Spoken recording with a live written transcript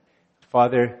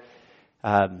Father,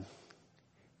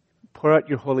 pour out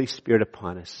your Holy Spirit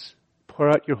upon us. Pour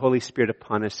out your Holy Spirit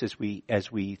upon us as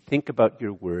we think about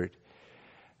your word.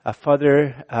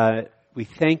 Father, we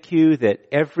thank you that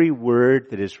every word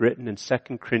that is written in 2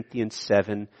 Corinthians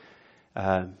 7,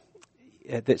 that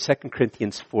 2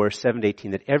 Corinthians 4,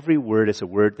 7-18, that every word is a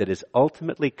word that has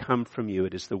ultimately come from you.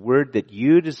 It is the word that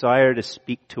you desire to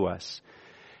speak to us.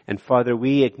 And Father,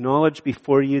 we acknowledge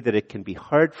before you that it can be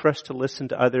hard for us to listen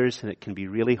to others and it can be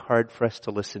really hard for us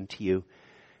to listen to you.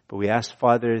 But we ask,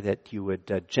 Father, that you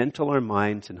would gentle our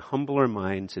minds and humble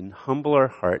our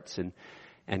hearts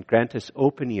and grant us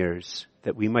open ears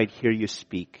that we might hear you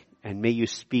speak. And may you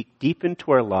speak deep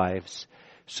into our lives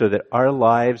so that our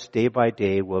lives day by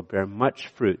day will bear much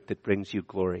fruit that brings you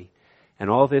glory. And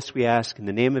all this we ask in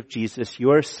the name of Jesus,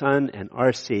 your Son and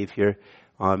our Savior.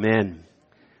 Amen.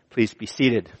 Please be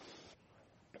seated.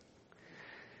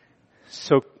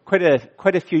 So quite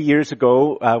a few years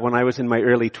ago, when I was in my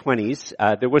early 20s,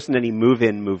 there wasn't any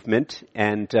move-in movement,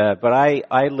 but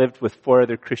I lived with four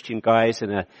other Christian guys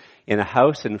in a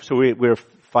house, and so we were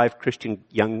five Christian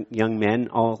young men,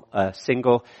 all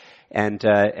single,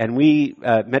 and we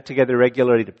met together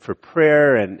regularly for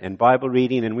prayer and Bible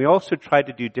reading, and we also tried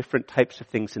to do different types of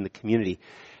things in the community.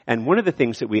 And one of the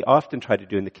things that we often try to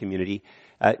do in the community,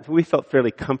 we felt fairly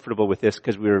comfortable with this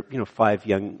because we were, five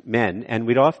young men, and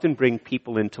we'd often bring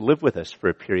people in to live with us for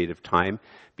a period of time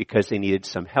because they needed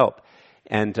some help.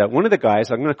 And one of the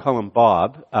guys, I'm going to call him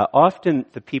Bob, often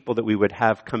the people that we would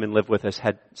have come and live with us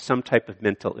had some type of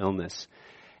mental illness.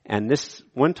 And this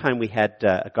one time we had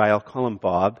a guy, I'll call him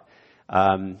Bob,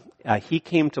 he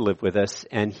came to live with us,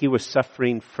 and he was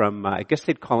suffering from, I guess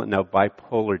they'd call it now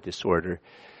bipolar disorder.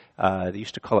 They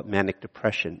used to call it manic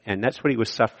depression, and that's what he was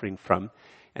suffering from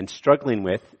and struggling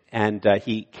with, and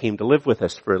he came to live with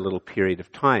us for a little period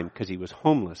of time because he was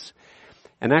homeless.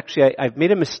 And actually, I've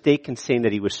made a mistake in saying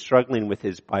that he was struggling with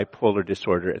his bipolar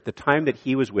disorder. At the time that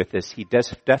he was with us, he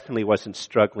definitely wasn't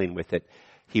struggling with it.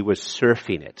 He was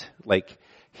surfing it. Like,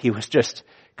 he was just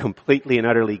completely and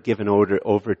utterly given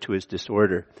over to his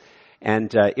disorder.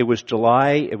 And it was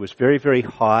July. It was very, very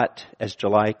hot, as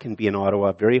July can be in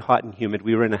Ottawa, very hot and humid.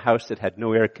 We were in a house that had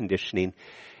no air conditioning.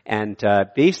 And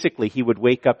basically, he would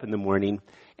wake up in the morning,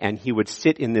 and he would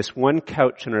sit in this one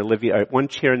couch in one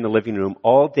chair in the living room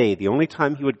all day. The only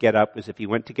time he would get up was if he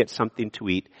went to get something to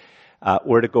eat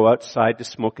or to go outside to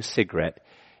smoke a cigarette.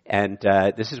 And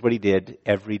this is what he did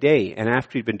every day. And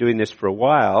after he'd been doing this for a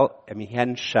while, he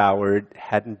hadn't showered,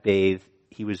 hadn't bathed.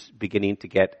 He was beginning to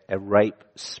get a ripe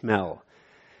smell.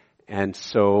 And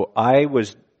so I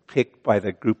was picked by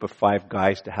the group of five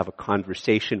guys to have a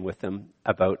conversation with him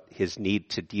about his need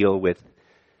to deal with,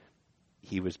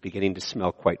 he was beginning to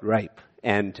smell quite ripe.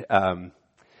 And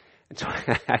so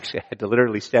actually I had to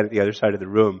literally stand at the other side of the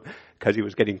room because he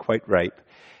was getting quite ripe.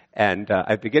 And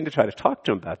I begin to try to talk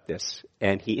to him about this.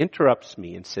 And he interrupts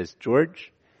me and says,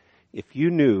 "George, if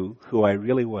you knew who I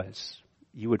really was,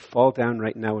 you would fall down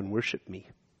right now and worship me."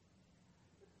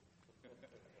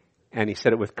 And he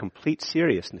said it with complete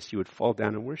seriousness. "You would fall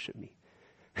down and worship me."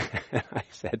 And I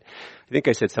think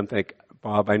I said something like,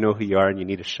 "Bob, I know who you are and you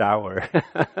need a shower."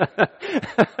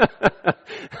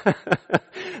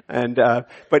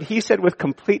 But he said with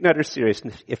complete and utter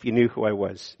seriousness, "If you knew who I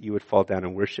was, you would fall down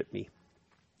and worship me."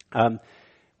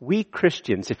 We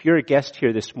Christians, if you're a guest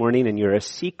here this morning and you're a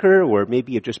seeker, or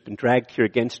maybe you've just been dragged here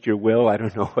against your will, I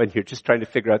don't know, and you're just trying to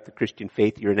figure out the Christian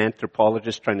faith, you're an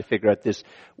anthropologist trying to figure out this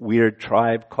weird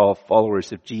tribe called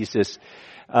followers of Jesus.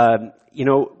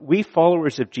 We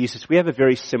followers of Jesus, we have a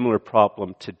very similar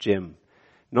problem to Jim.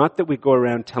 Not that we go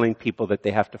around telling people that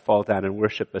they have to fall down and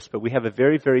worship us, but we have a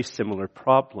very, very similar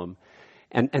problem.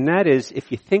 And that is, if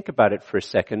you think about it for a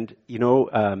second,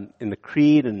 in the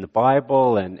Creed and the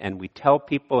Bible, and we tell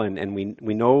people, and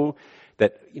we know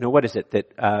that, what is it?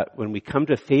 That when we come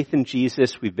to faith in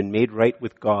Jesus, we've been made right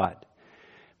with God.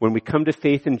 When we come to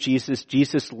faith in Jesus,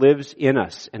 Jesus lives in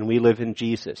us, and we live in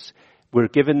Jesus. We're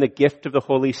given the gift of the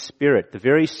Holy Spirit, the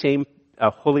very same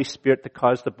Holy Spirit that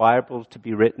caused the Bible to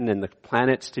be written and the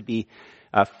planets to be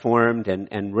formed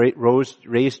and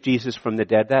raised Jesus from the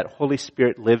dead. That Holy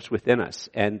Spirit lives within us.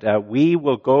 And we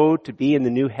will go to be in the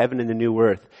new heaven and the new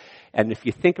earth. And if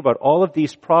you think about all of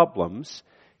these problems,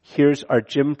 here's our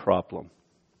Jim problem.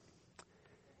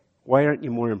 Why aren't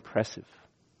you more impressive?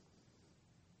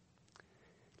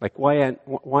 Like, why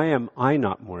am I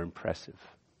not more impressive?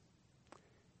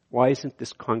 Why isn't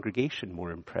this congregation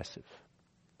more impressive?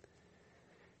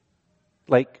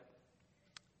 Like,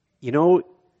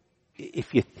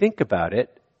 if you think about it,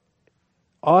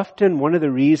 often one of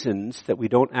the reasons that we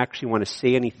don't actually want to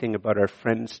say anything about our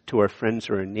friends, to our friends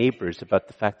or our neighbors, about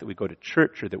the fact that we go to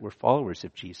church or that we're followers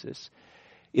of Jesus,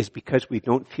 is because we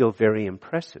don't feel very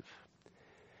impressive.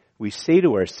 We say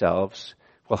to ourselves,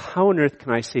 well, how on earth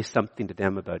can I say something to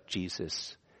them about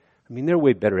Jesus? I mean, they're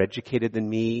way better educated than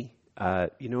me.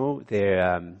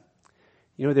 They're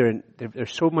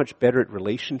so much better at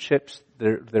relationships.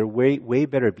 They're way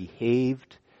better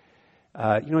behaved.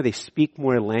 They speak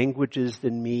more languages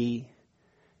than me.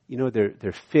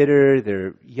 They're fitter,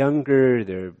 they're younger,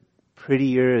 they're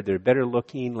prettier, they're better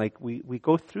looking. Like we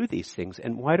go through these things.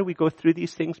 And why do we go through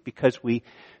these things? Because we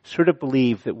sort of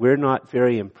believe that we're not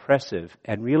very impressive,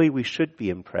 and really we should be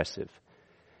impressive.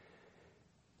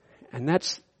 And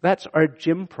that's our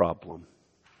gym problem.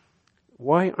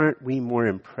 Why aren't we more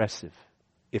impressive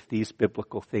if these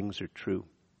biblical things are true?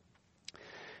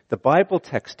 The Bible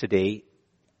text today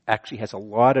actually has a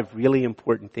lot of really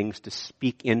important things to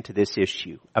speak into this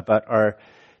issue about our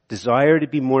desire to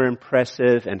be more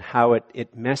impressive and how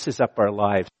it messes up our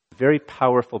lives. A very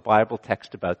powerful Bible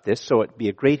text about this, so it'd be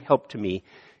a great help to me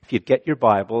if you'd get your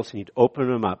Bibles and you'd open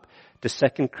them up to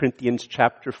 2 Corinthians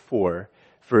chapter 4,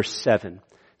 verse 7.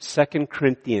 2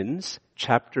 Corinthians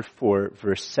chapter 4,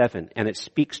 verse 7. And it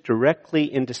speaks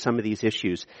directly into some of these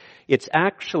issues. It's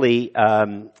actually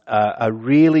a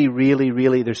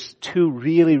really, there's two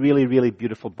really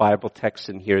beautiful Bible texts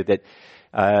in here that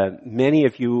many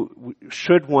of you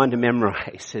should want to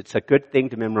memorize. It's a good thing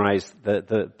to memorize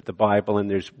the Bible, and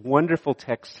there's wonderful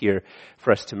texts here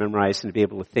for us to memorize and to be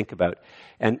able to think about.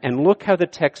 And look how the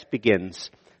text begins.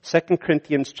 2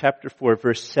 Corinthians chapter 4,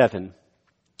 verse 7.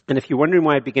 And if you're wondering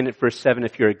why I begin at verse 7,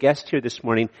 if you're a guest here this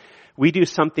morning, we do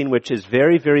something which is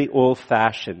very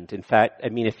old-fashioned. In fact, I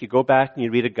mean, if you go back and you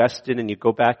read Augustine, and you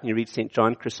go back and you read St.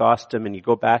 John Chrysostom, and you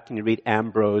go back and you read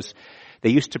Ambrose,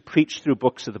 they used to preach through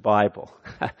books of the Bible.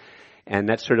 And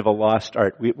that's sort of a lost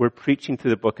art. We're preaching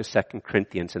through the book of 2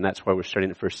 Corinthians, and that's why we're starting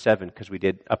at verse 7, because we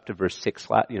did up to verse 6,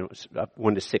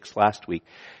 1 to 6 last week.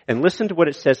 And listen to what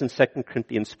it says in 2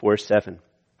 Corinthians 4:7.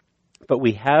 But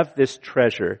we have this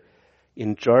treasure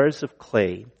in jars of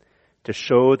clay to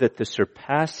show that the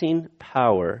surpassing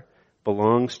power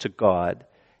belongs to God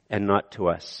and not to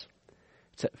us.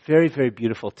 It's a very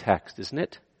beautiful text, isn't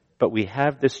it? But we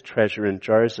have this treasure in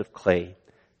jars of clay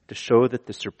to show that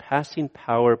the surpassing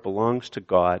power belongs to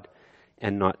God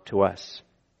and not to us.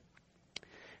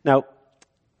 Now,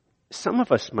 some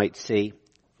of us might say,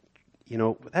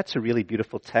 that's a really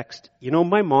beautiful text.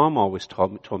 My mom always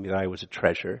told me that I was a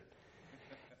treasure.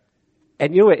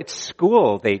 And at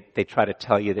school, they try to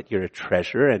tell you that you're a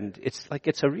treasure, and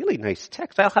it's a really nice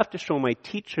text. I'll have to show my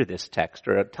teacher this text,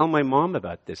 or tell my mom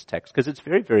about this text, because it's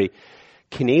very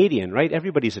Canadian, right?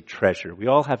 Everybody's a treasure. We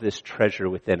all have this treasure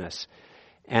within us.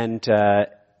 And so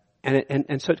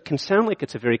it can sound like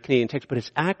it's a very Canadian text, but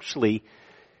it's actually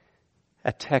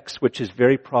a text which is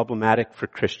very problematic for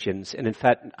Christians. And in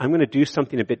fact, I'm going to do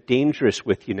something a bit dangerous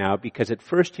with you now, because at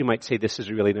first you might say this is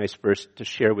a really nice verse to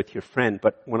share with your friend,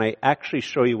 but when I actually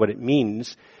show you what it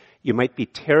means, you might be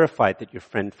terrified that your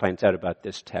friend finds out about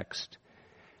this text,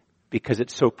 because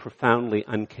it's so profoundly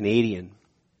un-Canadian.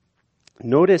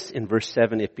 Notice in verse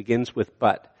 7, it begins with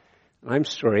but. I'm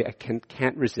sorry, I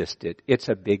can't resist it. It's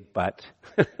a big but.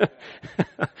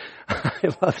 I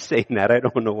love saying that. I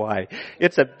don't know why.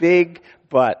 It's a big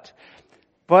but.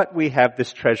 But we have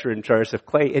this treasure in jars of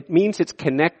clay. It means it's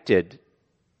connected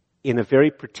in a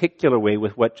very particular way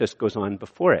with what just goes on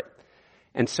before it.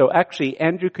 And so actually,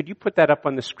 Andrew, could you put that up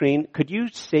on the screen? Could you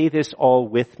say this all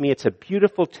with me? It's a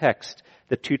beautiful text,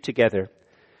 the two together.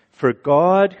 For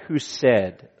God who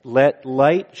said, let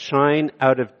light shine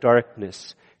out of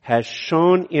darkness, has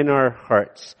shone in our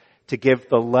hearts to give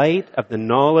the light of the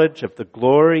knowledge of the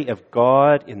glory of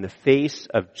God in the face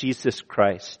of Jesus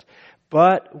Christ.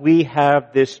 But we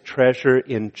have this treasure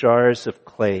in jars of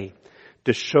clay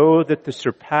to show that the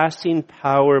surpassing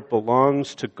power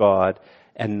belongs to God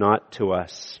and not to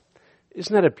us.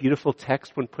 Isn't that a beautiful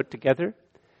text when put together?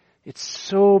 It's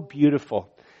so beautiful.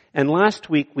 And last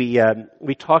week we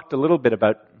talked a little bit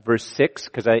about verse 6,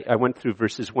 because I went through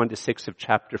verses 1 to 6 of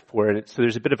chapter 4, and so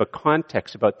there's a bit of a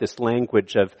context about this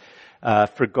language of,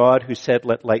 for God who said,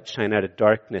 let light shine out of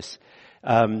darkness.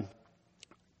 Earlier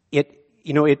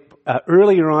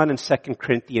on in 2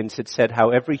 Corinthians, it said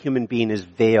how every human being is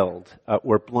veiled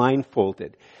or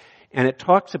blindfolded. And it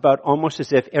talks about almost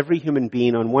as if every human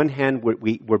being, on one hand,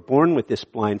 we're born with this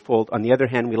blindfold, on the other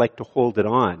hand, we like to hold it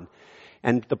on.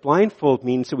 And the blindfold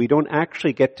means that we don't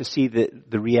actually get to see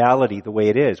the reality the way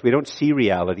it is. We don't see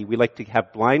reality. We like to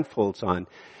have blindfolds on.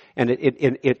 And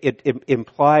it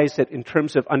implies that in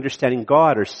terms of understanding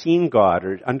God or seeing God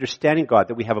or understanding God,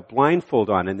 that we have a blindfold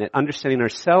on, and that understanding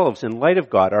ourselves in light of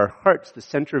God, our hearts, the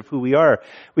center of who we are,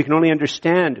 we can only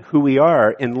understand who we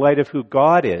are in light of who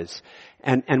God is.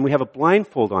 And we have a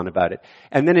blindfold on about it.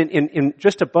 And then in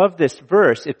just above this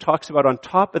verse, it talks about on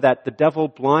top of that, the devil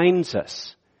blinds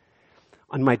us.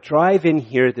 On my drive in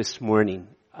here this morning,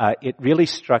 it really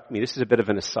struck me. This is a bit of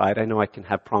an aside. I know I can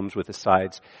have problems with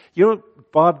asides. You know,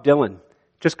 Bob Dylan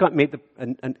just got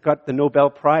the Nobel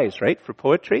Prize, right, for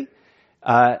poetry.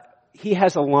 He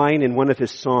has a line in one of his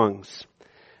songs.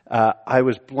 I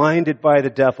was blinded by the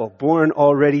devil, born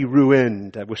already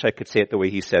ruined. I wish I could say it the way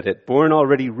he said it. Born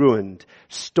already ruined,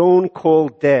 stone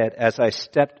cold dead as I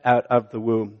stepped out of the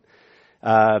womb.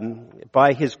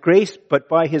 By his grace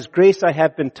I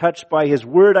have been touched. By his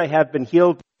word I have been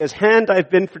healed. By his hand I've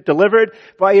been delivered.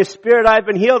 By his spirit I've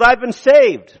been healed. I've been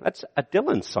saved. That's a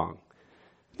Dylan song.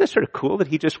 Isn't that sort of cool that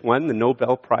he just won the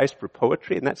Nobel Prize for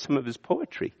poetry, and that's some of his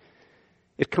poetry?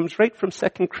 It comes right from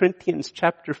 2 Corinthians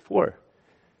chapter 4.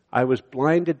 I was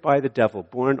blinded by the devil,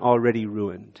 born already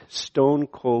ruined, stone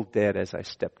cold dead as I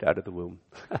stepped out of the womb.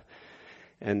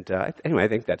 And anyway, I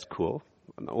think that's cool.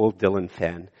 I'm an old Dylan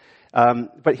fan.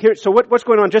 But here, so what's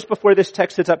going on just before this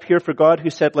text is up here? For God who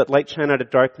said, let light shine out of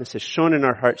darkness, has shone in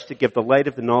our hearts to give the light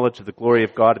of the knowledge of the glory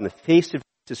of God in the face of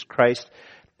Jesus Christ.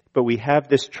 But we have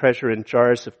this treasure in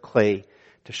jars of clay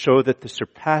to show that the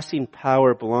surpassing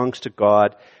power belongs to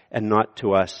God and not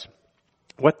to us.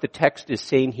 What the text is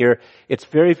saying here, it's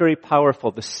very, very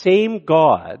powerful. The same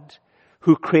God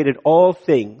who created all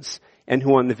things and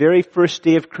who on the very first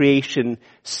day of creation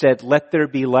said, let there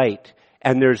be light,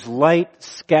 and there's light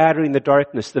scattering the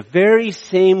darkness. The very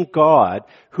same God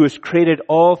who has created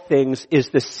all things is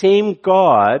the same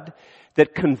God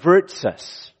that converts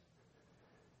us,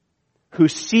 who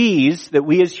sees that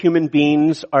we as human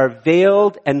beings are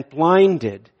veiled and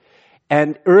blinded.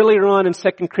 And earlier on in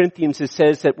 2 Corinthians it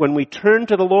says that when we turn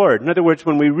to the Lord, in other words,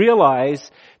 when we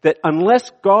realize that unless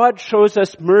God shows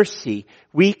us mercy,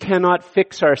 we cannot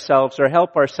fix ourselves or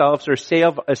help ourselves or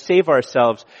save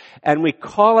ourselves. And we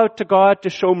call out to God to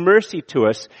show mercy to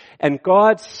us. And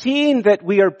God, seeing that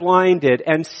we are blinded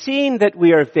and seeing that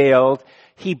we are veiled,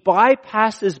 He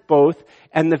bypasses both,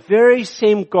 and the very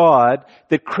same God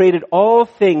that created all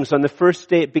things on the first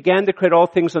day, began to create all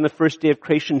things on the first day of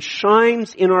creation,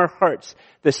 shines in our hearts,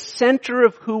 the center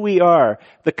of who we are,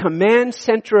 the command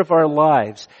center of our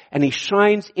lives, and He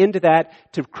shines into that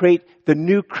to create the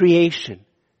new creation.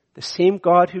 The same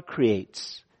God who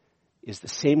creates is the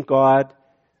same God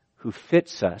who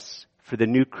fits us for the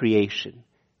new creation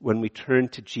when we turn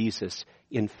to Jesus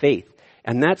in faith.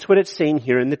 And that's what it's saying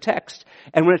here in the text.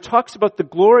 And when it talks about the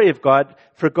glory of God,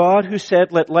 for God who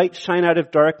said, let light shine out of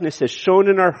darkness, has shone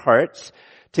in our hearts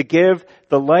to give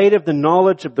the light of the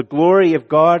knowledge of the glory of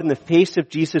God in the face of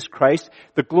Jesus Christ.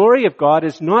 The glory of God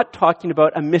is not talking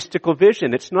about a mystical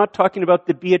vision. It's not talking about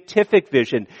the beatific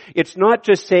vision. It's not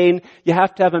just saying you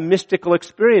have to have a mystical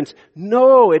experience.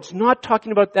 No, it's not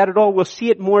talking about that at all. We'll see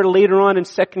it more later on in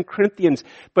 2 Corinthians.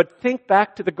 But think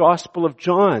back to the Gospel of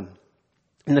John.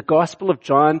 In the Gospel of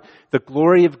John, the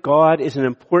glory of God is an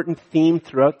important theme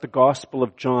throughout the Gospel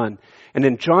of John. And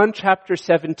in John chapter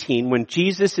 17, when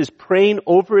Jesus is praying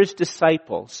over His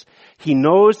disciples, He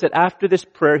knows that after this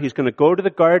prayer, He's going to go to the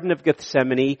Garden of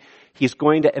Gethsemane, He's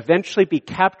going to eventually be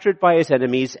captured by His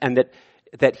enemies, and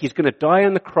that He's going to die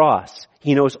on the cross.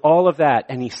 He knows all of that.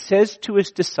 And He says to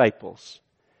His disciples,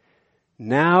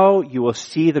 now you will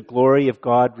see the glory of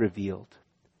God revealed.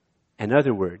 In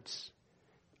other words,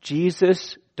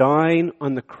 Jesus dying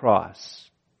on the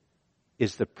cross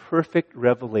is the perfect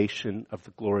revelation of the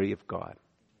glory of God.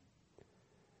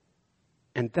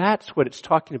 And that's what it's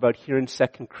talking about here in 2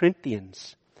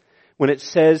 Corinthians. When it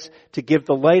says to give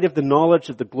the light of the knowledge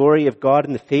of the glory of God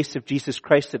in the face of Jesus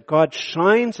Christ, that God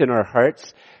shines in our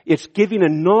hearts, it's giving a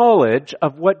knowledge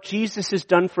of what Jesus has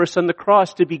done for us on the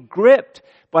cross, to be gripped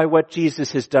by what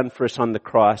Jesus has done for us on the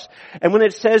cross. And when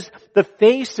it says the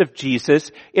face of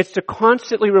Jesus, it's to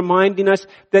constantly reminding us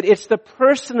that it's the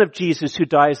person of Jesus who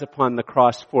dies upon the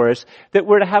cross for us, that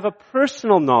we're to have a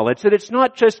personal knowledge, that it's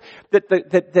not just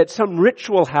that some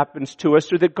ritual happens to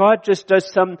us, or that God just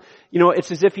does some,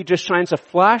 it's as if He just shines a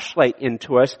flashlight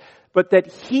into us, but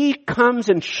that He comes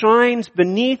and shines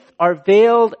beneath our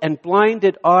veiled and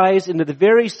blinded eyes into the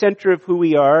very center of who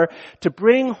we are, to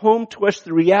bring home to us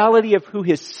the reality of who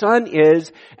His Son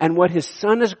is and what His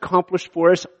Son has accomplished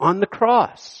for us on the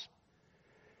cross.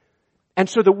 And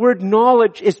so the word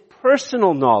knowledge is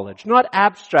personal knowledge, not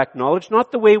abstract knowledge,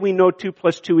 not the way we know 2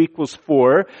 + 2 =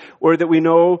 4, or that we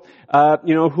know,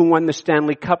 who won the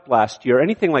Stanley Cup last year,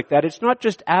 anything like that. It's not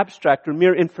just abstract or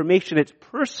mere information, it's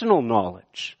personal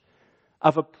knowledge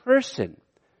of a person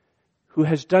who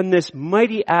has done this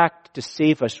mighty act to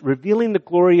save us, revealing the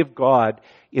glory of God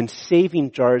in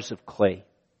saving jars of clay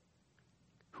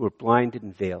who are blinded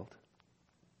and veiled.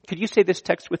 Could you say this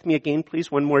text with me again,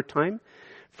 please, one more time?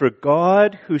 For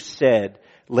God who said,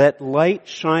 let light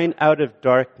shine out of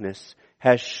darkness,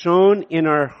 has shone in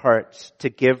our hearts to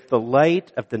give the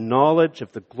light of the knowledge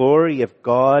of the glory of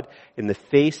God in the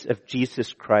face of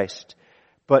Jesus Christ.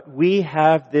 But we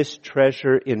have this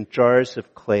treasure in jars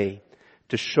of clay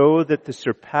to show that the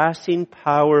surpassing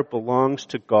power belongs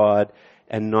to God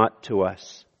and not to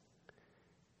us.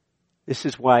 This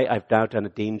is why I've now done a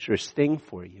dangerous thing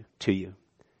to you.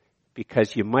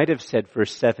 Because you might have said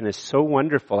verse 7 is so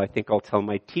wonderful, I think I'll tell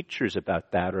my teachers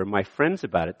about that or my friends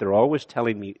about it. They're always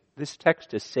telling me this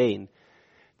text is saying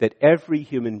that every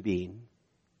human being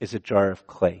is a jar of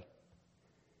clay.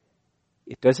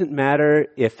 It doesn't matter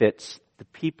if it's the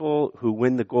people who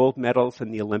win the gold medals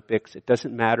in the Olympics. It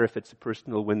doesn't matter if it's the person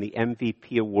who will win the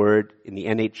MVP award in the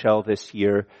NHL this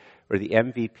year or the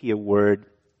MVP award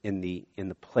in the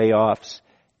playoffs.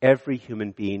 Every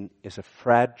human being is a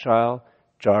fragile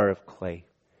jar of clay.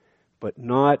 But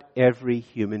not every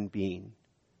human being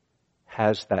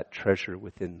has that treasure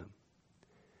within them.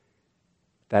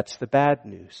 That's the bad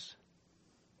news.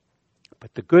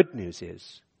 But the good news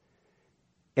is,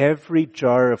 every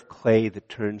jar of clay that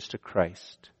turns to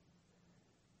Christ,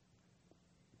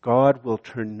 God will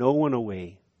turn no one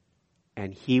away,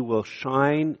 and He will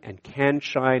shine and can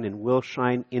shine and will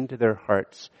shine into their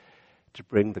hearts to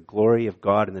bring the glory of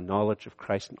God and the knowledge of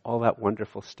Christ and all that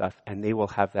wonderful stuff, and they will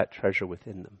have that treasure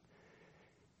within them.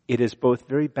 It is both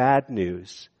very bad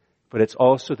news, but it's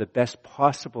also the best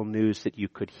possible news that you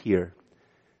could hear.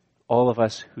 All of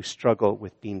us who struggle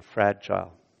with being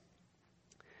fragile.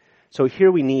 So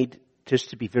here we need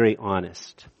just to be very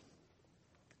honest.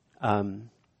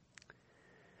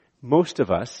 Most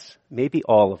of us, maybe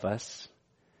all of us,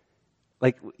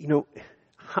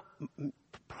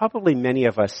 probably many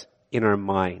of us in our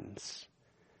minds,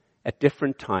 at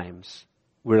different times,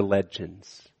 we're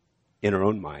legends in our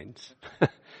own minds.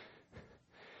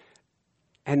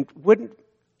 And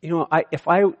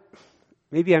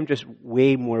maybe I'm just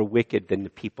way more wicked than the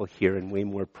people here and way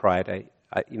more pride.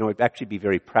 It'd actually be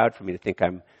very proud for me to think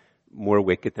I'm more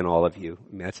wicked than all of you.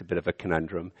 I mean, that's a bit of a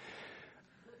conundrum.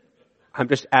 I'm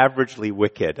just averagely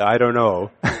wicked. I don't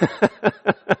know.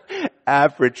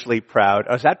 Averagely proud.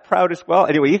 Oh, is that proud as well?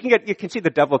 Anyway, you can see the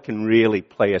devil can really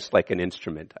play us like an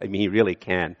instrument. I mean, he really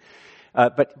can.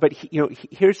 But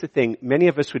here's the thing. Many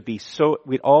of us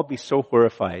we'd all be so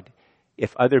horrified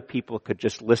if other people could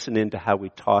just listen into how we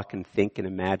talk and think and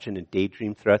imagine and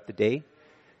daydream throughout the day.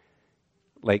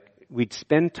 Like, we'd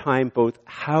spend time both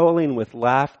howling with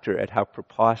laughter at how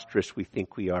preposterous we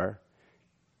think we are,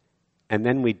 and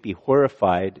then we'd be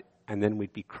horrified, and then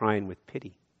we'd be crying with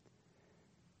pity.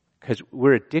 Because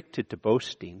we're addicted to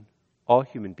boasting. All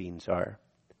human beings are.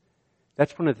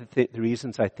 That's one of the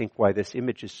reasons I think why this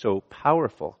image is so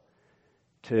powerful.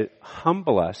 To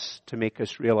humble us, to make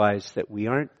us realize that we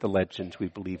aren't the legends we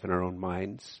believe in our own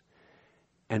minds.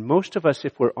 And most of us,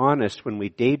 if we're honest, when we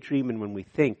daydream and when we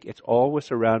think, it's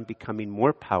always around becoming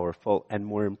more powerful and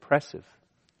more impressive.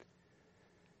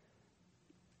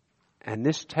 And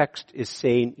this text is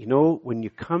saying, when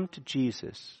you come to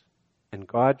Jesus and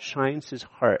God shines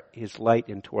His light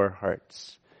into our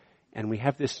hearts, and we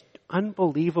have this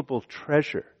unbelievable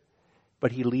treasure,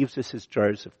 but He leaves us as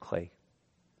jars of clay.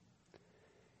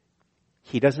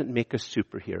 He doesn't make us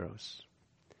superheroes.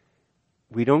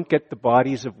 We don't get the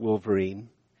bodies of Wolverine,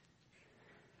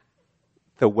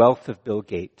 the wealth of Bill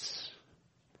Gates,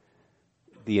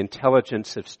 the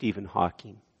intelligence of Stephen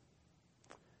Hawking,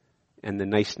 and the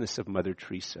niceness of Mother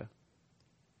Teresa.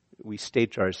 We stay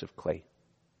jars of clay.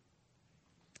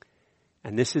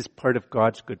 And this is part of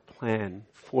God's good plan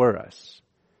for us,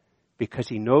 because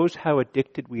He knows how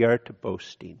addicted we are to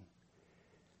boasting.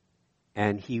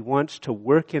 And He wants to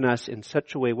work in us in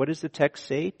such a way, what does the text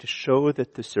say? To show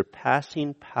that the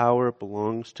surpassing power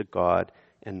belongs to God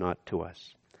and not to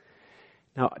us.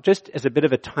 Now, just as a bit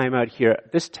of a timeout here,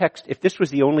 this text, if this was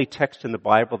the only text in the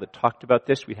Bible that talked about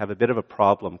this, we'd have a bit of a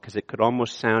problem, because it could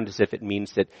almost sound as if it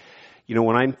means that,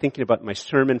 when I'm thinking about my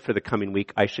sermon for the coming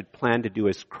week, I should plan to do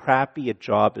as crappy a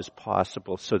job as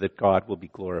possible so that God will be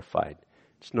glorified.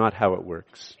 It's not how it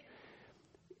works.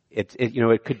 It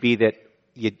could be that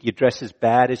you dress as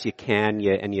bad as you can,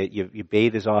 and you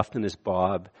bathe as often as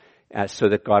Bob, So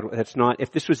that God, that's not,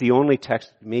 if this was the only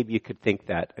text, maybe you could think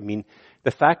that. I mean,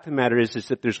 the fact of the matter is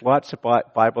that there's lots of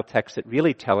Bible texts that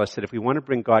really tell us that if we want to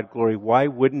bring God glory, why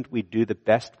wouldn't we do the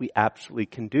best we absolutely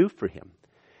can do for Him?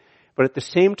 But at the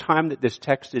same time that this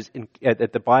text is,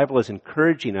 that the Bible is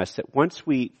encouraging us that once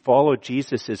we follow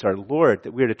Jesus as our Lord,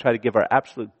 that we are to try to give our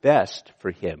absolute best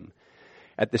for Him.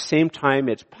 At the same time,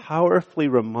 it's powerfully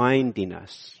reminding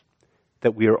us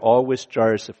that we are always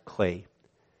jars of clay,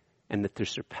 and that their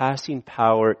surpassing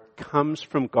power comes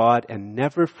from God and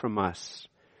never from us.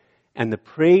 And the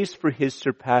praise for His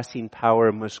surpassing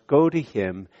power must go to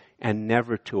Him and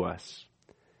never to us.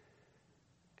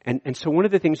 And so one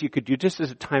of the things you could do just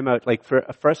as a timeout, like for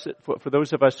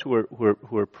those of us who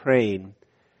are praying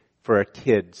for our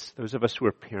kids, those of us who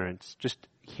are parents, just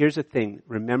here's the thing: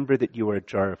 remember that you are a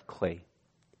jar of clay.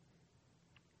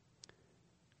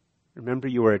 Remember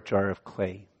you are a jar of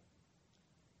clay,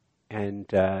 and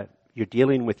you're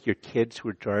dealing with your kids who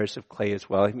are jars of clay as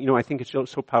well. You know, I think it's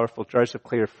so powerful. Jars of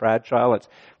clay are fragile. It's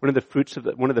one of the fruit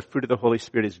of the Holy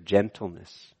Spirit is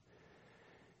gentleness.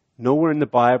 Nowhere in the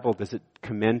Bible does it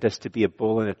commend us to be a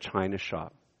bull in a china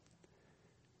shop.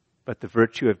 But the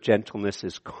virtue of gentleness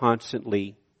is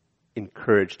constantly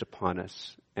encouraged upon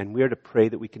us. And we are to pray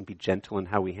that we can be gentle in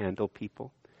how we handle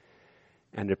people.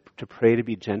 And to pray to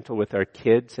be gentle with our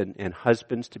kids, and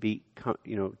husbands to be,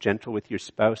 gentle with your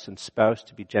spouse, and spouse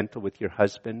to be gentle with your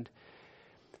husband.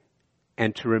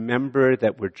 And to remember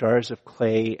that we're jars of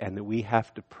clay, and that we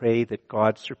have to pray that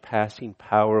God's surpassing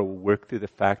power will work through the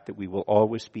fact that we will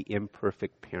always be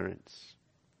imperfect parents.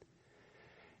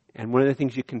 And one of the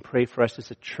things you can pray for us as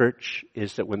a church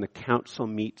is that when the council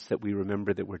meets, that we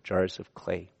remember that we're jars of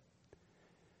clay.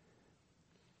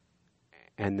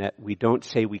 And that we don't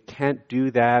say we can't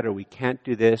do that or we can't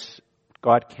do this.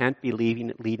 God can't be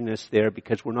leading us there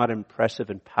because we're not impressive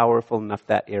and powerful enough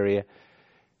that area.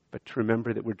 But to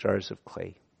remember that we're jars of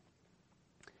clay.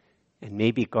 And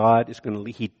maybe God is going to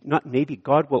lead,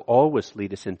 God will always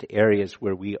lead us into areas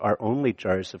where we are only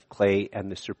jars of clay,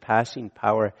 and the surpassing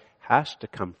power has to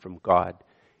come from God.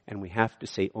 And we have to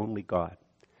say only God.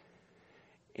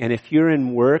 And if you're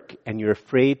in work and you're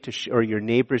afraid to, or your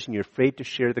neighbors and you're afraid to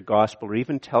share the gospel, or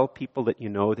even tell people that you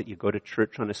know that you go to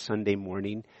church on a Sunday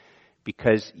morning,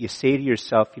 because you say to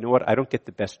yourself, you know what, I don't get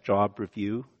the best job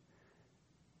review.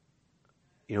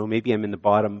 You know, maybe I'm in the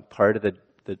bottom part of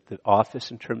the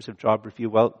office in terms of job review.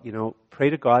 Well, pray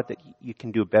to God that you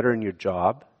can do better in your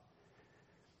job.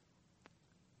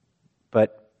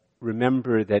 But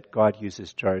remember that God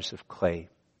uses jars of clay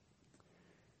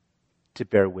to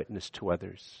bear witness to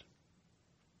others.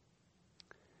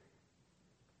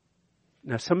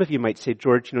 Now, some of you might say,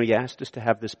 George, you asked us to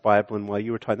have this Bible, and while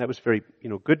you were talking, that was very,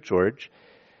 good, George.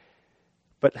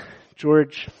 But,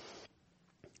 George,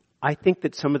 I think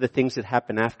that some of the things that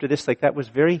happen after this, like that was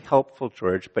very helpful,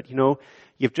 George, but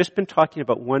you've just been talking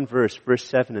about one verse, verse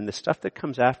 7, and the stuff that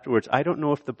comes afterwards, I don't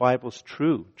know if the Bible's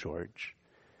true, George.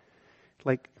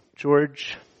 Like,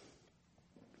 George,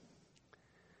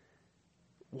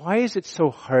 why is it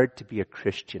so hard to be a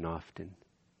Christian often?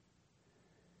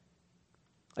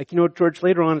 Like, George,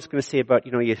 later on it's going to say about,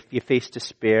 you face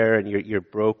despair and you're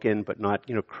broken, but not,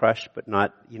 crushed, but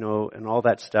not, and all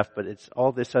that stuff, but it's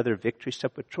all this other victory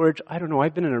stuff. But George, I don't know,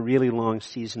 I've been in a really long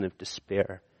season of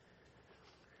despair.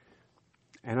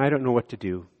 And I don't know what to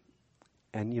do.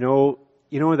 And a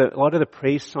lot of the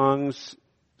praise songs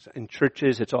in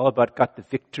churches, it's all about got the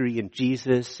victory in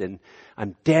Jesus and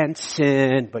I'm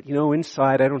dancing, but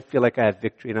inside I don't feel like I have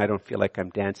victory and I don't feel like I'm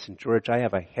dancing. George, I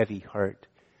have a heavy heart.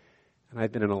 And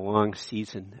I've been in a long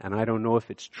season, and I don't know if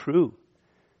it's true,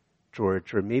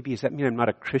 George, or maybe does that mean I'm not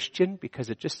a Christian? Because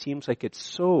it just seems like it's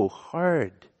so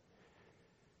hard.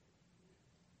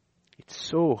 It's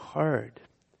so hard.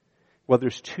 Well,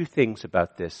 there's two things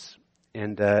about this.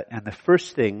 And the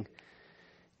first thing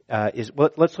is,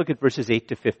 well, let's look at verses 8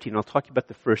 to 15. I'll talk about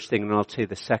the first thing, and I'll say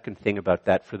the second thing about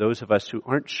that for those of us who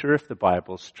aren't sure if the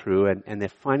Bible's true, and they're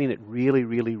finding it really,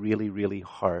 really, really, really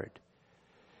hard.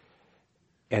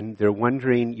 And they're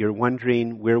wondering,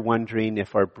 we're wondering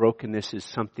if our brokenness is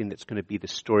something that's going to be the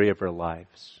story of our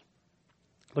lives.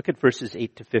 Look at verses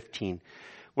 8 to 15.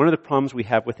 One of the problems we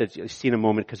have with it, you'll see in a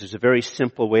moment, because there's a very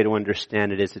simple way to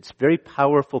understand it, is it's very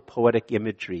powerful poetic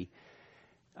imagery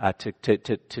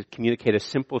to communicate a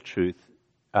simple truth.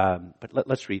 But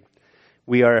let's read.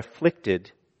 We are afflicted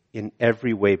in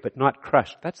every way, but not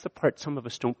crushed. That's the part some of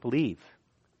us don't believe.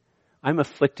 I'm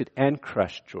afflicted and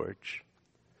crushed, George.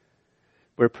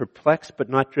 We're perplexed but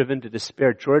not driven to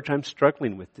despair. George, I'm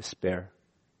struggling with despair.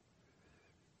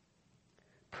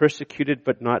 Persecuted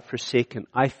but not forsaken.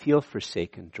 I feel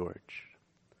forsaken, George.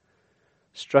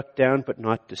 Struck down but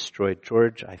not destroyed.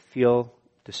 George, I feel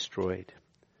destroyed.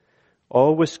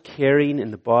 Always carrying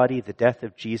in the body the death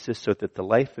of Jesus, so that the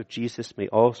life of Jesus may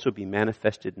also be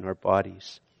manifested in our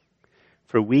bodies.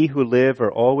 For we who live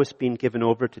are always being given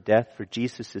over to death for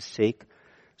Jesus' sake,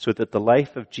 so that the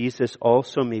life of Jesus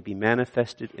also may be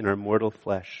manifested in our mortal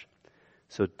flesh.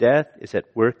 So death is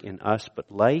at work in us, but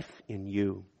life in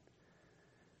you.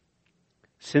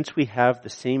 Since we have the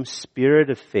same spirit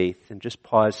of faith, and just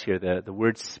pause here, the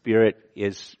word spirit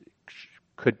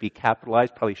could be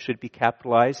capitalized, probably should be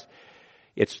capitalized.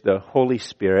 It's the Holy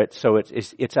Spirit. So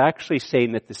it's actually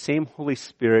saying that the same Holy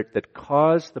Spirit that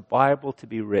caused the Bible to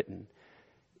be written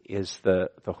is the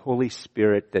Holy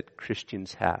Spirit that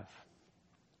Christians have.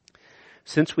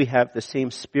 Since we have the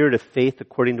same spirit of faith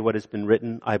according to what has been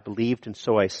written, I believed and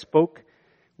so I spoke.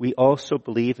 We also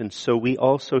believe and so we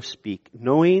also speak,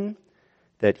 knowing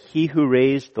that he who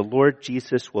raised the Lord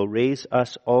Jesus will raise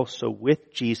us also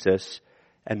with Jesus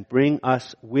and bring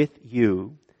us with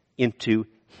you into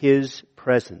his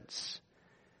presence.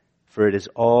 For it is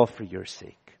all for your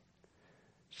sake.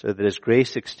 So that as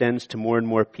grace extends to more and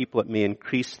more people, it may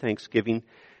increase thanksgiving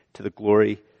to the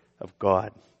glory of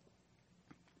God.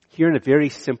 Here in a very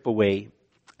simple way,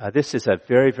 this is a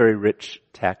very, very rich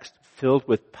text filled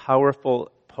with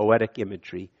powerful poetic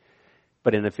imagery.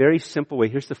 But in a very simple way,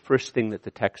 here's the first thing that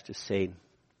the text is saying.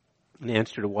 In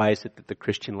answer to why is it that the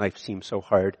Christian life seems so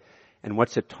hard, and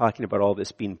what's it talking about all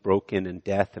this being broken and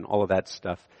death and all of that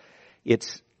stuff.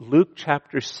 It's Luke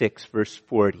chapter 6, verse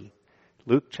 40.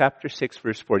 Luke chapter 6,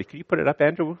 verse 40. Could you put it up,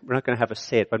 Andrew? We're not going to have us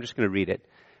say it, but I'm just going to read it.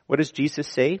 What does Jesus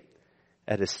say?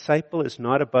 A disciple is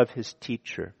not above his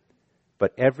teacher,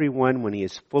 but everyone, when he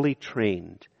is fully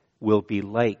trained, will be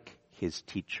like his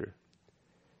teacher.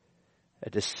 A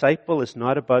disciple is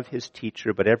not above his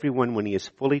teacher, but everyone, when he is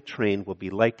fully trained, will be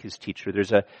like his teacher.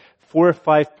 There's 4 or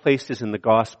 5 places in the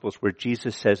Gospels where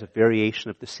Jesus says a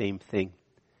variation of the same thing.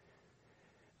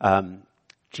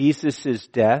 Jesus'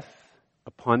 death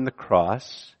upon the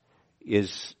cross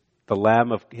is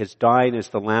his dying is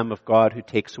the Lamb of God who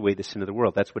takes away the sin of the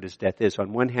world. That's what his death is.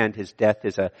 On one hand, his death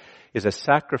is a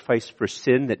sacrifice for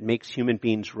sin that makes human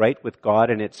beings right with God,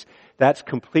 and that's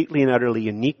completely and utterly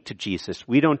unique to Jesus.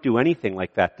 We don't do anything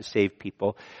like that to save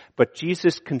people. But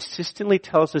Jesus consistently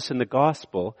tells us in the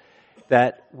gospel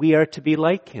that we are to be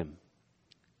like him.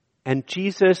 And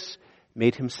Jesus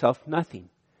made himself nothing.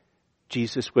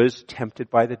 Jesus was tempted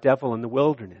by the devil in the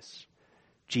wilderness.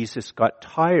 Jesus got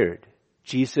tired.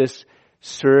 Jesus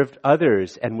served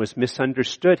others and was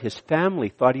misunderstood. His family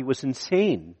thought he was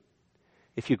insane.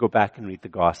 If you go back and read the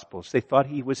Gospels, they thought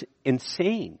he was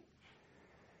insane.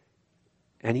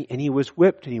 And he was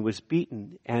whipped and he was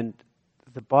beaten. And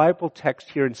the Bible text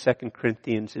here in 2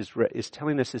 Corinthians is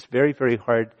telling us this very, very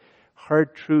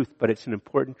hard truth, but it's an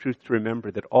important truth to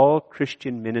remember, that all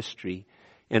Christian ministry,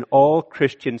 and all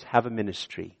Christians have a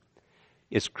ministry,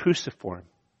 is cruciform.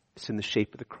 It's in the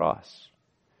shape of the cross.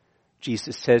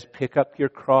 Jesus says, pick up your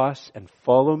cross and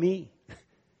follow me.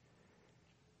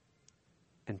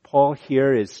 And Paul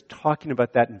here is talking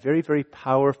about that in very, very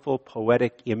powerful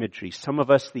poetic imagery. Some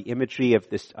of us, the imagery of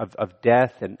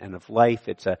death and of life,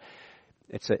 it's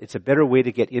a better way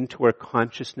to get into our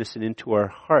consciousness and into our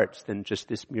hearts than just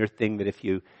this mere thing that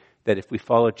if we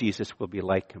follow Jesus, we'll be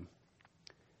like him.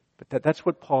 But that's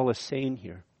what Paul is saying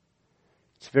here.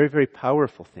 It's a very, very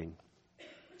powerful thing.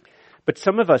 But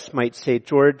some of us might say,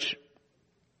 George,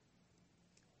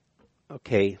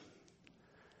 okay,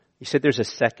 you said there's a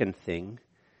second thing.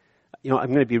 I'm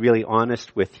going to be really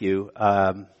honest with you.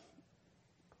 I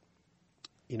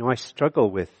struggle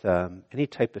with any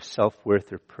type of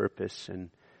self-worth or purpose.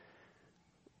 And,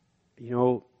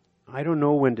 I don't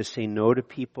know when to say no to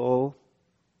people.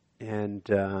 And,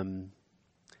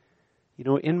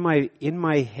 in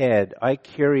my head, I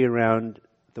carry around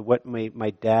what my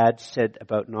dad said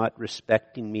about not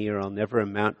respecting me, or I'll never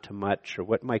amount to much, or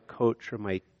what my coach or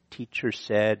my teacher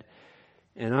said.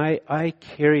 And I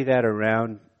carry that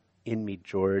around in me,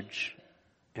 George.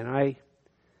 And I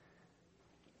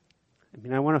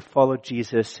want to follow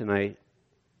Jesus, and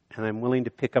I'm willing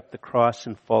to pick up the cross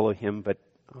and follow him, but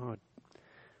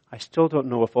I still don't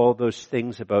know if all those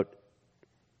things about,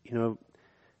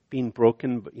 being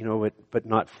broken, but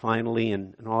not finally,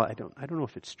 and all. I don't know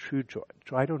if it's true, George.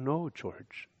 I don't know,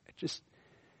 George. It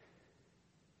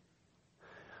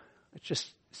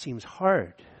just seems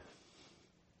hard.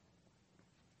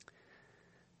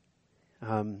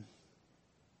 Well,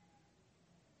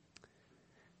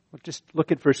 just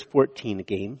look at verse 14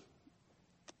 again.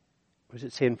 What does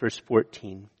it say in verse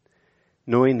 14?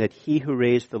 Knowing that he who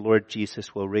raised the Lord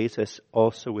Jesus will raise us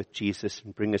also with Jesus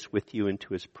and bring us with you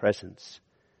into his presence.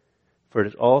 For it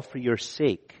is all for your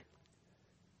sake,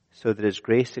 so that as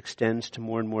grace extends to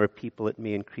more and more people, it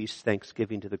may increase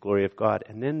thanksgiving to the glory of God.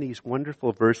 And then these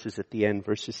wonderful verses at the end,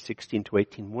 verses 16 to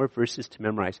 18, more verses to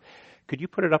memorize. Could you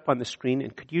put it up on the screen?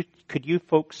 And could you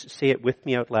folks say it with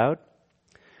me out loud?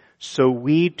 So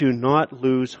we do not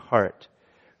lose heart.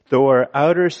 Though our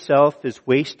outer self is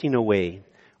wasting away,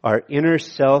 our inner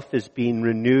self is being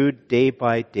renewed day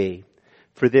by day.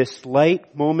 For this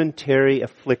light momentary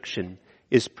affliction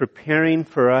is preparing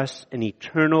for us an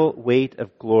eternal weight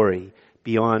of glory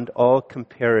beyond all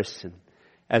comparison,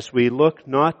 as we look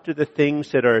not to the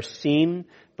things that are seen,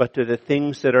 but to the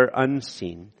things that are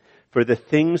unseen. For the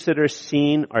things that are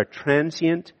seen are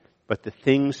transient, but the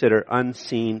things that are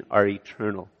unseen are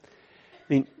eternal.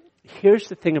 I mean, here's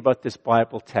the thing about this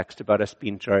Bible text about us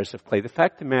being jars of clay. The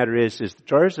fact of the matter is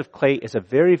jars of clay is a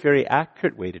very, very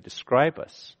accurate way to describe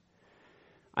us.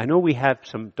 I know we have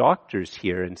some doctors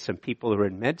here and some people who are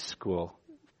in med school.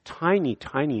 Tiny,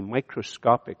 tiny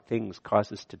microscopic things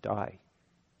cause us to die.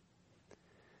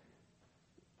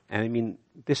 And I mean,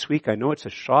 this week I know it's a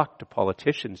shock to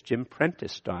politicians, Jim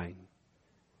Prentice dying.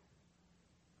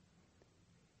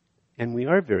 And we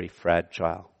are very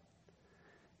fragile.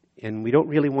 And we don't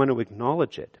really want to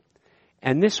acknowledge it.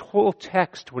 And this whole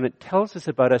text, when it tells us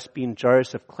about us being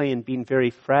jars of clay and being very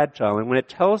fragile, and when it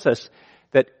tells us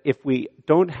that if we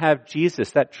don't have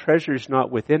Jesus, that treasure is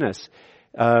not within us,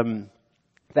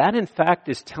 that in fact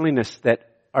is telling us that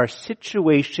our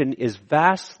situation is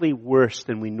vastly worse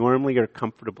than we normally are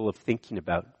comfortable of thinking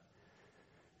about.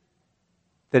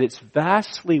 That it's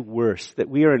vastly worse, that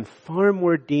we are in far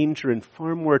more danger and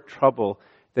far more trouble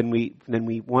than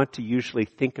we want to usually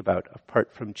think about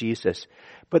apart from Jesus.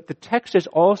 But the text is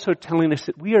also telling us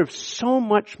that we are so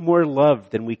much more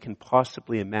loved than we can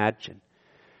possibly imagine.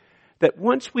 That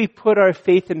once we put our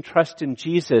faith and trust in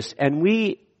Jesus and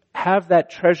we have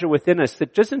that treasure within us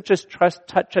that doesn't just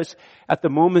touch us at the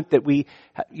moment that we,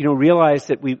 realize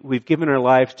that we've given our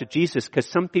lives to Jesus, because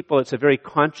some people it's a very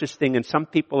conscious thing and some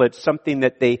people it's something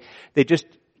that they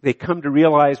come to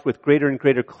realize with greater and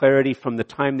greater clarity from the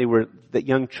time they were the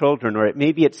young children. Or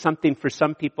maybe it's something for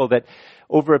some people that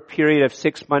over a period of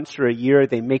 6 months or a year,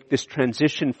 they make this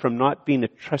transition from not being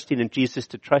trusting in Jesus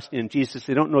to trusting in Jesus.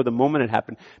 They don't know the moment it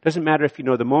happened. It doesn't matter if you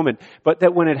know the moment, but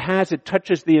that when it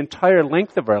touches the entire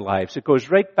length of our lives. It goes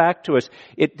right back to us.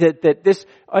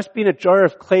 Us being a jar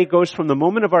of clay goes from the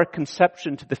moment of our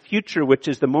conception to the future, which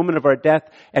is the moment of our death,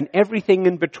 and everything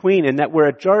in between, and that we're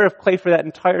a jar of clay for that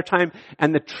entire time.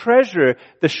 And the treasure,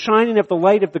 the shining of the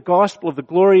light of the gospel of the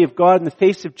glory of God in the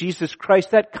face of Jesus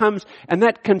Christ, that comes, and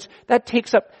that takes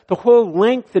up the whole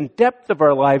length and depth of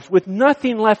our lives with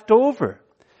nothing left over.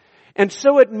 And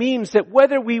so it means that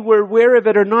whether we were aware of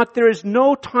it or not, there is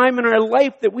no time in our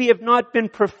life that we have not been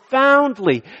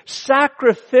profoundly,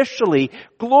 sacrificially,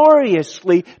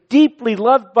 gloriously, deeply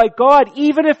loved by God,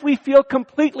 even if we feel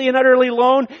completely and utterly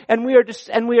alone and we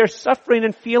are suffering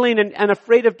and feeling and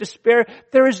afraid of despair.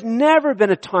 There has never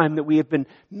been a time that we have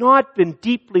not been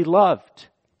deeply loved.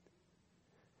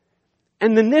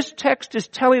 And then this text is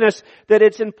telling us that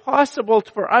it's impossible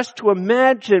for us to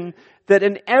imagine that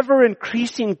an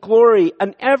ever-increasing glory,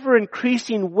 an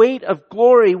ever-increasing weight of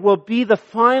glory will be the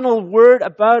final word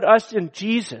about us in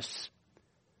Jesus.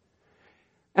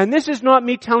 And this is not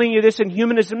me telling you this in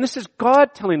humanism. This is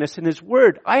God telling us in His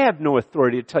Word. I have no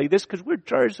authority to tell you this because we're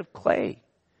jars of clay.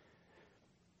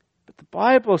 But the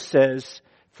Bible says,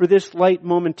 for this light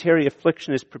momentary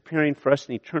affliction is preparing for us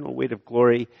an eternal weight of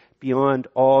glory beyond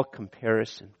all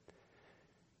comparison.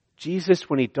 Jesus,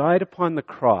 when He died upon the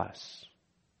cross,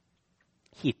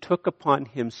 He took upon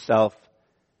Himself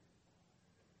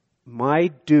my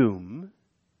doom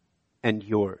and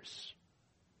yours.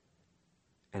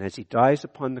 And as He dies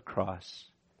upon the cross,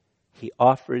 He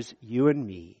offers you and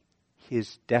me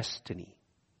His destiny.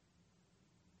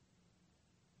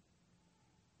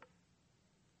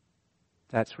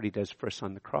 That's what He does for us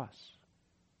on the cross.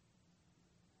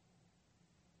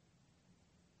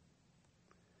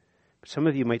 Some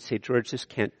of you might say, George, this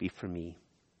can't be for me.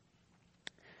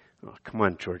 Oh, come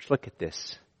on, George, look at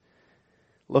this.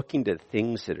 Looking to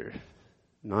things that are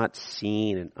not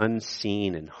seen and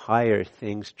unseen and higher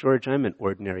things. George, I'm an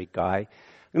ordinary guy.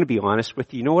 I'm going to be honest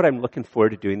with you. You know what I'm looking forward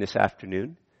to doing this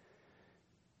afternoon?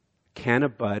 Can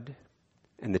of Bud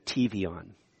and the TV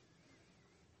on.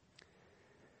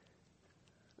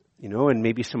 And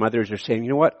maybe some others are saying, you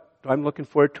know what I'm looking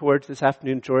forward towards this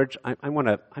afternoon, George?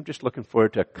 I'm just looking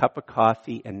forward to a cup of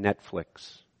coffee and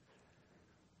Netflix.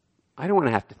 I don't want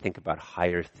to have to think about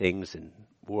higher things and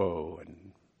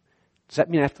does that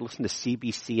mean I have to listen to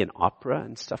CBC and opera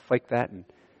and stuff like that and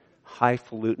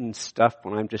highfalutin stuff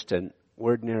when I'm just an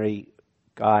ordinary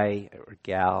guy or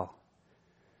gal.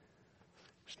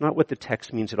 It's not what the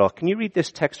text means at all. Can you read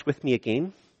this text with me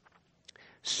again?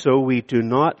 So we do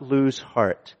not lose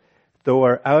heart. Though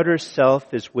our outer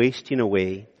self is wasting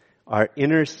away, our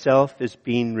inner self is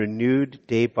being renewed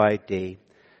day by day.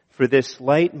 For this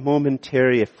light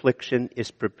momentary affliction is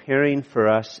preparing for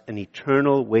us an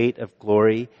eternal weight of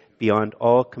glory beyond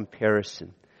all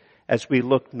comparison, as we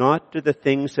look not to the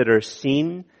things that are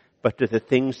seen, but to the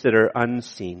things that are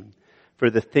unseen. For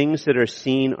the things that are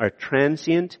seen are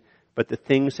transient, but the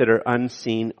things that are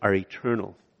unseen are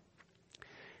eternal.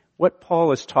 What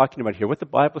Paul is talking about here, what the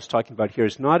Bible is talking about here,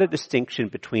 is not a distinction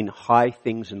between high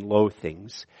things and low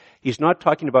things. He's not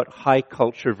talking about high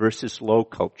culture versus low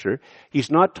culture.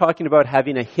 He's not talking about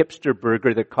having a hipster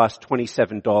burger that costs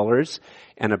 $27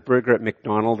 and a burger at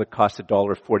McDonald's that costs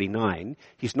 $1.49.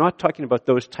 He's not talking about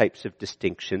those types of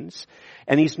distinctions.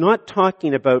 And he's not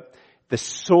talking about the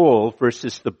soul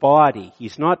versus the body.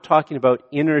 He's not talking about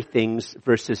inner things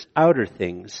versus outer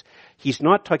things. He's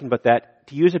not talking about that.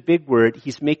 To use a big word,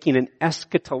 he's making an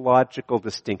eschatological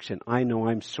distinction. I know,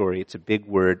 I'm sorry, it's a big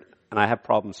word, and I have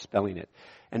problems spelling it.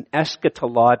 An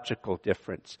eschatological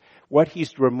difference. What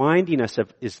he's reminding us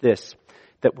of is this,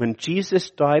 that when Jesus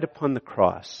died upon the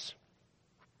cross,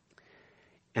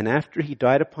 and after he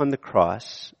died upon the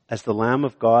cross as the Lamb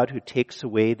of God who takes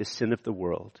away the sin of the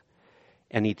world,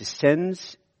 and he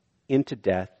descends into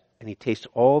death, and he tastes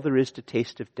all there is to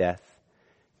taste of death,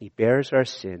 he bears our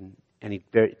sin, and he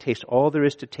tastes all there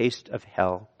is to taste of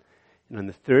hell. And on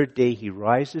the third day he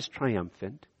rises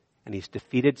triumphant, and he's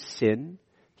defeated sin,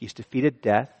 he's defeated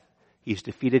death, he's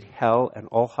defeated hell and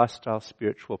all hostile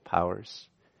spiritual powers.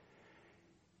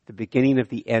 The beginning of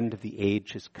the end of the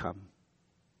age has come.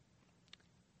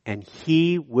 And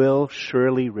he will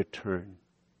surely return.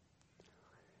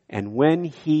 And when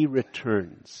he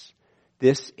returns,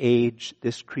 this age,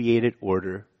 this created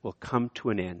order will come to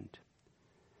an end.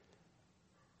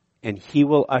 And he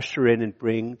will usher in and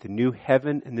bring the new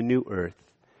heaven and the new earth,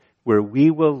 where we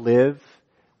will live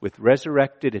with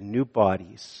resurrected and new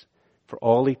bodies for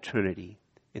all eternity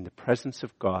in the presence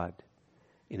of God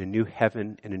in a new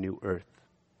heaven and a new earth.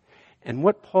 And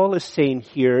what Paul is saying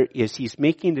here is he's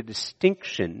making a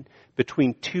distinction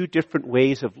between two different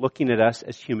ways of looking at us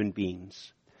as human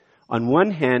beings. On one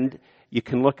hand, you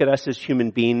can look at us as human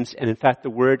beings, and in fact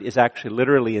the word is actually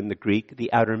literally in the Greek,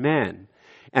 the outer man.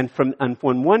 And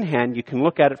on one hand, you can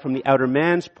look at it from the outer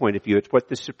man's point of view. It's what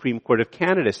the Supreme Court of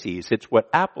Canada sees. It's what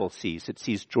Apple sees. It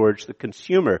sees George the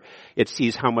consumer. It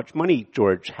sees how much money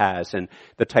George has and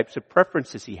the types of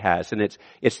preferences he has. And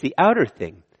it's the outer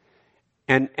thing.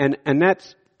 And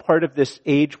that's part of this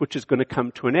age which is going to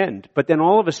come to an end. But then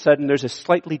all of a sudden there's a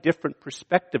slightly different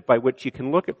perspective by which you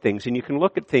can look at things. And you can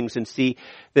look at things and see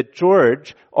that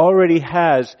George already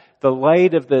has the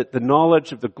light of the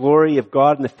knowledge of the glory of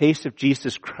God in the face of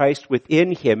Jesus Christ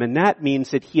within him. And that means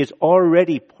that he is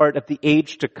already part of the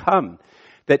age to come.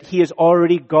 That he is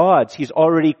already God's, he's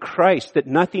already Christ, that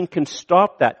nothing can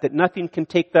stop that nothing can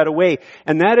take that away.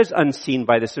 And that is unseen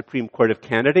by the Supreme Court of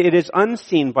Canada. It is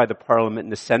unseen by the Parliament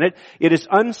and the Senate. It is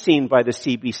unseen by the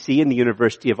CBC and the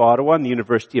University of Ottawa and the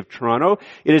University of Toronto.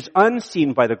 It is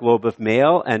unseen by the Globe and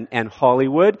Mail and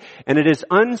Hollywood. And it is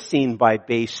unseen by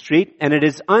Bay Street. And it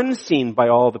is unseen by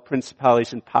all the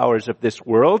principalities and powers of this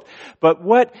world. But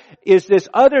what is this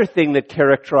other thing that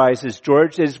characterizes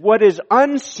George is what is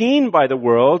unseen by the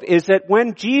world is that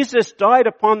when Jesus died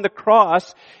upon the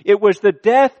cross, it was the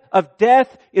death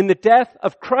in the death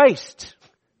of Christ.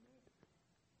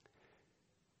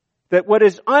 That what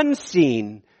is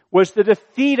unseen was the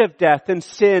defeat of death and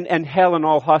sin and hell and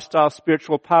all hostile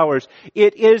spiritual powers.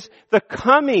 It is the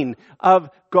coming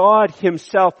of God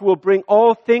himself who will bring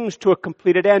all things to a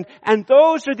completed end. And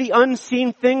those are the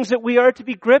unseen things that we are to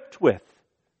be gripped with.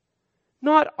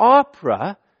 Not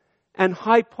opera and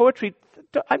high poetry.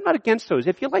 I'm not against those.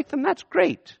 If you like them, that's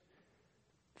great.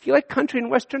 If you like country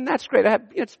and western, that's great.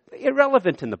 It's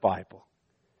irrelevant in the Bible.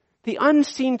 The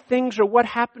unseen things are what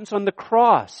happens on the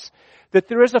cross. That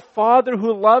there is a Father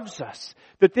who loves us.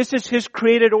 That this is his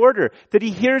created order. That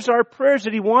he hears our prayers.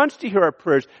 That he wants to hear our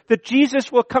prayers. That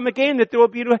Jesus will come again. That there will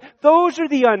be... Those are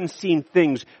the unseen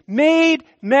things made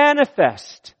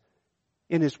manifest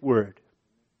in his word.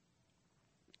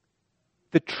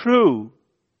 The true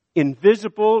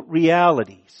invisible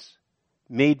realities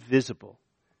made visible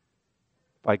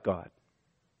by God.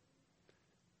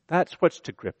 That's what's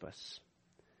to grip us.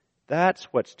 That's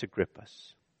what's to grip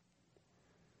us.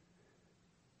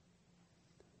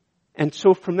 And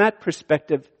so from that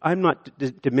perspective, I'm not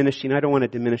diminishing. I don't want to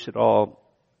diminish at all.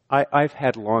 I've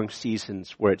had long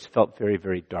seasons where it's felt very,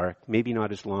 very dark. Maybe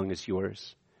not as long as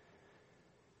yours.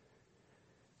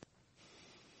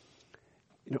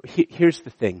 Here's the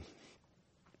thing.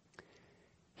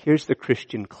 Here's the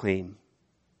Christian claim.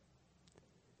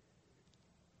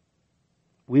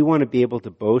 We want to be able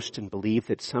to boast and believe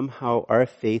that somehow our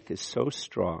faith is so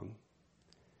strong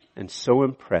and so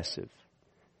impressive,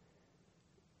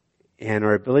 and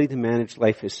our ability to manage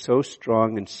life is so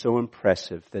strong and so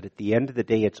impressive that at the end of the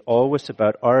day, it's always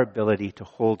about our ability to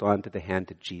hold on to the hand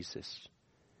of Jesus.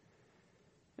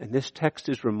 And this text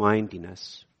is reminding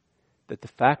us that the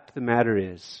fact of the matter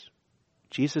is,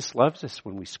 Jesus loves us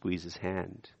when we squeeze his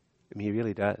hand. I mean, he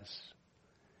really does.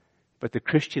 But the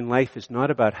Christian life is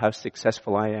not about how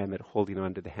successful I am at holding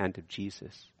on to the hand of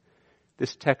Jesus.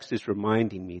 This text is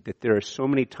reminding me that there are so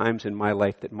many times in my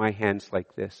life that my hand's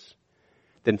like this.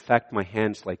 That in fact my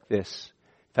hand's like this.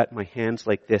 In fact my hand's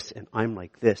like this and I'm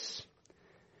like this.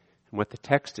 And what the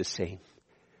text is saying,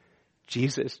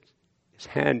 Jesus, his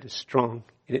hand is strong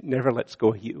and it never lets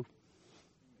go of you.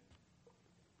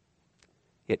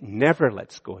 It never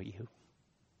lets go of you.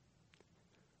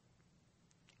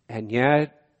 And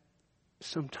yet,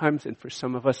 sometimes, and for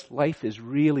some of us, life is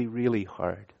really, really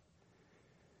hard.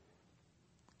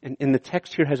 And the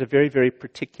text here has a very, very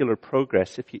particular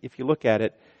progress. If you look at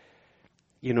it,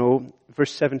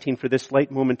 verse 17, for this light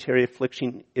momentary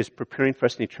affliction is preparing for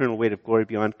us an eternal weight of glory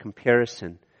beyond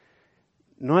comparison.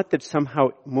 Not that somehow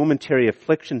momentary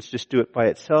afflictions just do it by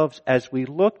itself, as we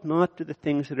look not to the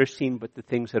things that are seen, but the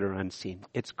things that are unseen.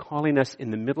 It's calling us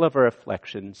in the middle of our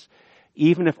afflictions,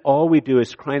 even if all we do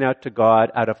is crying out to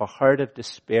God out of a heart of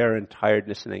despair and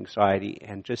tiredness and anxiety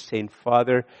and just saying,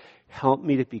 Father, help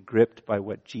me to be gripped by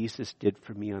what Jesus did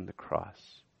for me on the cross.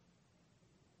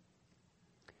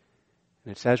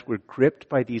 And it's as we're gripped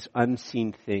by these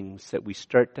unseen things that we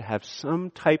start to have some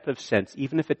type of sense,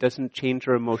 even if it doesn't change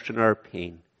our emotion or our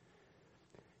pain,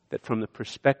 that from the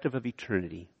perspective of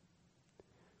eternity,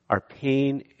 our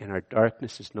pain and our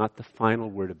darkness is not the final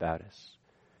word about us.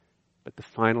 But the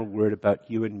final word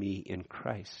about you and me in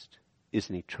Christ is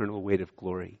an eternal weight of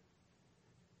glory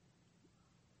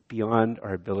beyond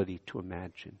our ability to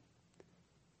imagine.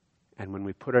 And when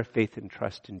we put our faith and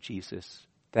trust in Jesus,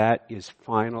 that is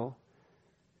final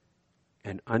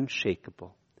and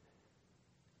unshakable.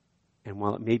 And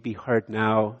while it may be hard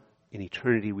now, in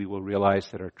eternity we will realize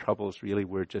that our troubles really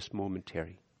were just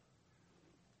momentary.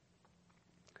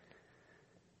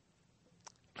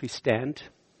 Please stand.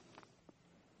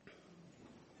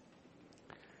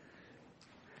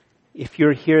 If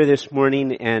you're here this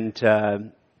morning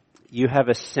and you have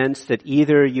a sense that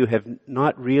either you have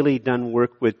not really done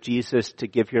work with Jesus to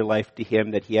give your life to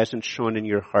him, that he hasn't shown in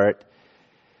your heart,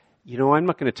 I'm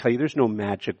not going to tell you, there's no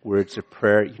magic words of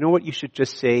prayer. You know what you should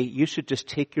just say? You should just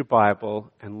take your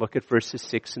Bible and look at verses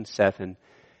 6 and 7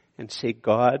 and say,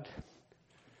 God,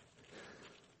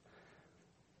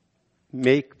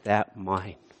 make that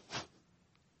mine.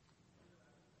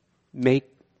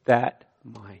 Make that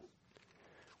mine.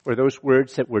 Or those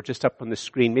words that were just up on the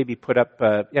screen, maybe put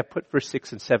verse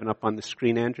 6 and 7 up on the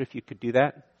screen, Andrew, if you could do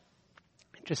that.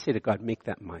 Just say to God, make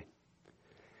that mine.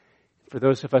 For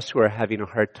those of us who are having a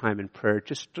hard time in prayer,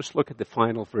 just look at the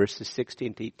final verses,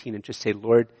 16 to 18, and just say,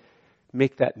 Lord,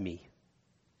 make that me.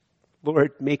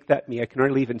 Lord, make that me. I can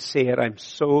hardly even say it. I'm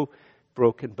so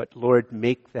broken, but Lord,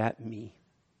 make that me.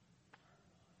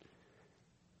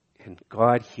 And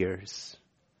God hears,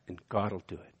 and God will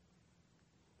do it.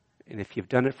 And if you've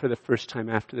done it for the first time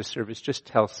after the service, just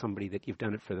tell somebody that you've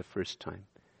done it for the first time.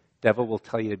 Devil will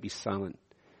tell you to be silent.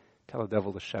 Tell the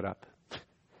devil to shut up.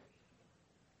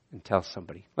 And tell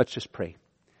somebody. Let's just pray.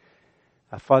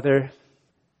 Father,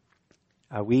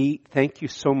 we thank you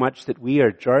so much that we are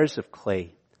jars of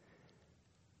clay.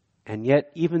 And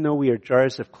yet, even though we are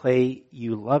jars of clay,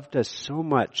 you loved us so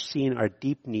much, seeing our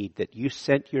deep need, that you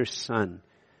sent your Son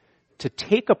to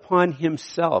take upon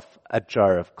himself a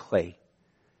jar of clay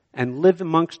and live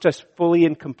amongst us fully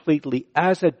and completely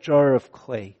as a jar of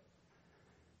clay,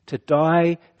 to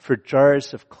die for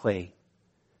jars of clay,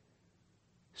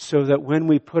 so that when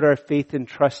we put our faith and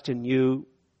trust in you,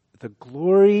 the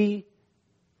glory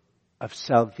of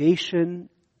salvation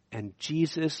and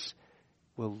Jesus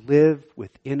will live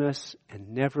within us and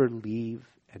never leave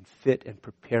and fit and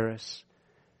prepare us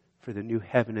for the new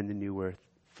heaven and the new earth.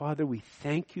 Father, we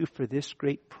thank you for this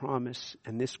great promise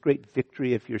and this great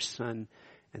victory of your Son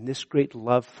and this great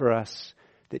love for us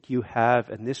that you have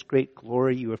and this great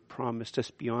glory you have promised us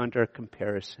beyond our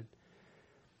comparison.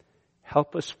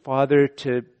 Help us, Father,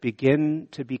 to begin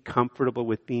to be comfortable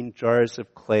with being jars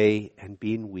of clay and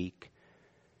being weak,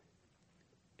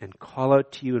 and call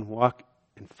out to you and walk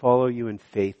and follow you in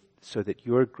faith, so that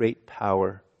your great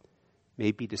power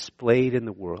may be displayed in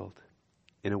the world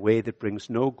in a way that brings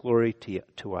no glory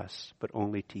to us, but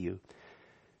only to you.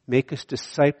 Make us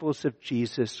disciples of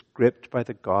Jesus, gripped by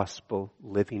the gospel,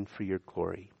 living for your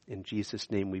glory. In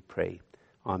Jesus' name we pray.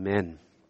 Amen.